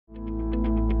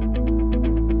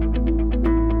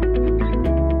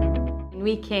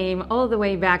We came all the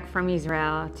way back from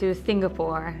Israel to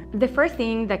Singapore. The first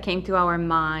thing that came to our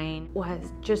mind was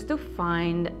just to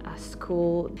find a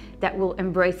school that will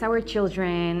embrace our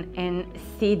children and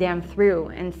see them through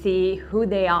and see who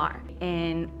they are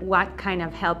and what kind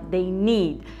of help they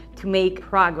need to make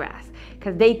progress,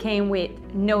 because they came with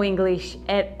no English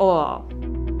at all.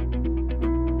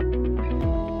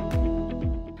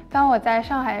 当我在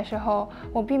上海的时候，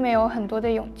我并没有很多的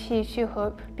勇气去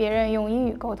和别人用英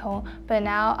语沟通。But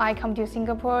now I come to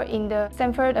Singapore in the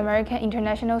Stamford American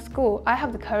International School. I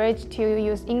have the courage to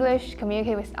use English to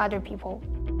communicate with other people.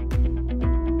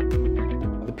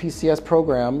 The PCS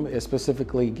program is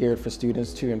specifically geared for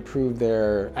students to improve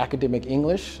their academic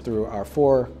English through our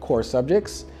 4 core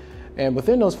subjects. And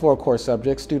within those 4 core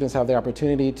subjects, students have the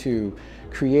opportunity to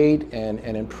create and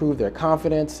improve their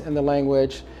confidence in the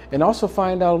language and also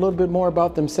find out a little bit more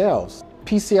about themselves.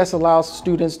 PCS allows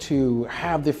students to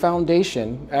have the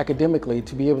foundation academically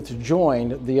to be able to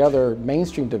join the other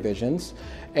mainstream divisions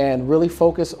and really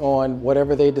focus on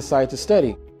whatever they decide to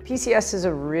study. PCS is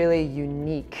a really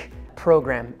unique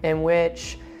program in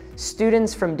which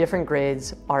students from different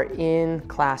grades are in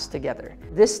class together.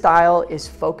 This style is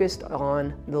focused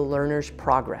on the learner's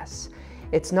progress.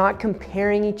 It's not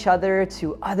comparing each other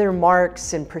to other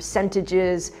marks and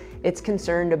percentages. It's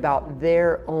concerned about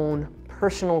their own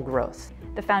personal growth.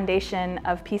 The foundation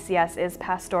of PCS is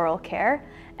pastoral care,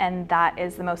 and that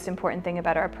is the most important thing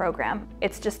about our program.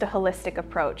 It's just a holistic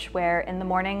approach where in the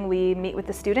morning we meet with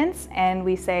the students and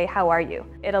we say, how are you?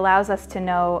 It allows us to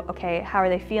know, okay, how are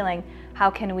they feeling?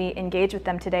 How can we engage with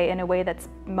them today in a way that's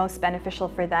most beneficial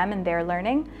for them and their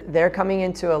learning? They're coming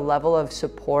into a level of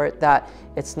support that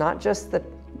it's not just the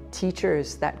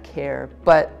teachers that care,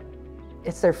 but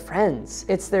it's their friends,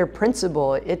 it's their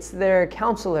principal, it's their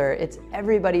counselor, it's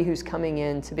everybody who's coming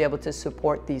in to be able to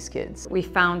support these kids. We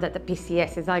found that the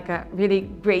PCS is like a really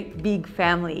great big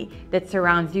family that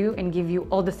surrounds you and gives you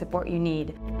all the support you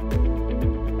need.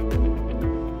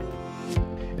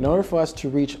 In order for us to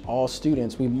reach all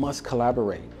students, we must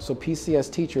collaborate. So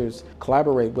PCS teachers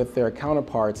collaborate with their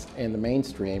counterparts in the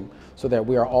mainstream so that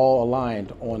we are all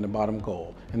aligned on the bottom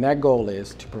goal. And that goal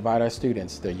is to provide our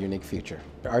students their unique future.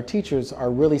 Our teachers are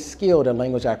really skilled at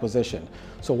language acquisition.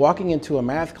 So walking into a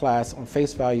math class on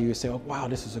face value, you say, oh, wow,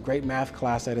 this is a great math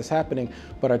class that is happening,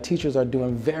 but our teachers are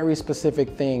doing very specific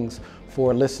things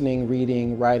for listening,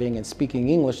 reading, writing, and speaking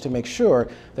English to make sure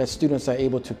that students are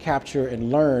able to capture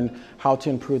and learn how to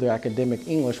improve their academic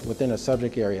English within a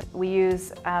subject area. We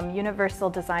use universal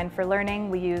design for learning.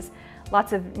 We use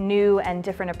lots of new and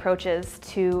different approaches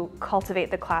to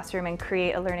cultivate the classroom and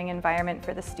create a learning environment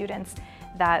for the students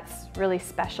that's really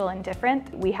special and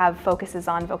different. We have focuses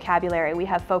on vocabulary, we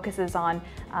have focuses on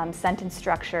sentence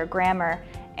structure, grammar,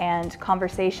 and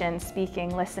conversation,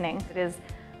 speaking, listening. It is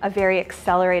a very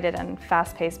accelerated and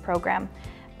fast-paced program,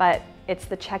 but it's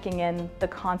the checking in, the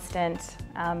constant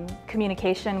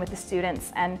communication with the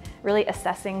students, and really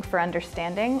assessing for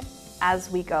understanding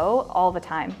as we go all the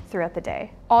time throughout the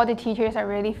day. All the teachers are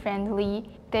really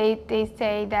friendly. They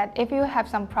say that if you have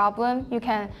some problem, you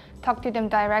can talk to them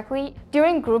directly.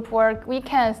 During group work, we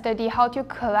can study how to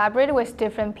collaborate with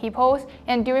different people,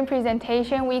 and during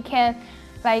presentation, we can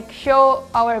show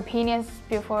our opinions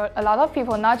before a lot of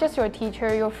people, not just your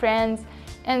teacher, your friends,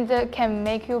 and that can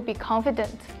make you be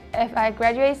confident. If I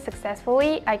graduate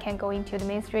successfully, I can go into the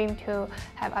mainstream to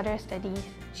have other studies.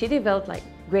 She developed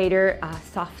greater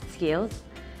soft skills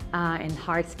and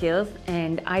hard skills,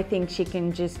 and I think she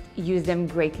can just use them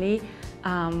greatly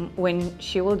when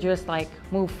she will just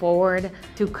move forward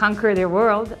to conquer the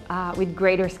world with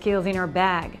greater skills in her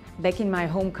bag. Back in my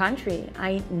home country,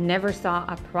 I never saw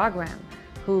a program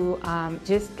who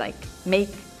just make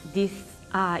this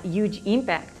huge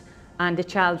impact on the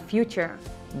child's future.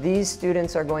 These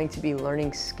students are going to be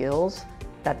learning skills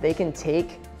that they can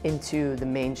take into the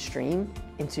mainstream,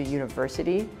 into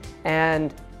university,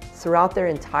 and throughout their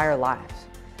entire lives.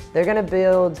 They're going to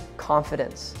build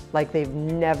confidence like they've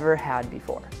never had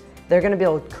before. They're going to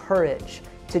build courage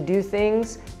to do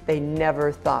things they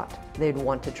never thought they'd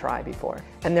want to try before.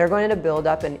 And they're going to build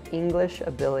up an English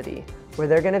ability where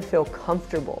they're going to feel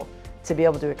comfortable to be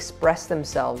able to express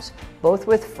themselves both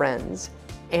with friends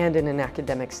and in an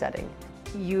academic setting.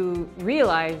 You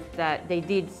realize that they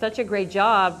did such a great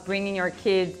job bringing your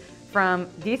kids from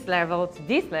this level to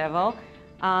this level,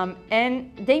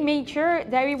 and they made sure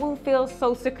that we will feel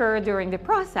so secure during the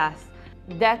process.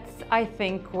 That's, I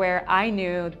think, where I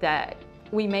knew that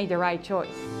we made the right choice.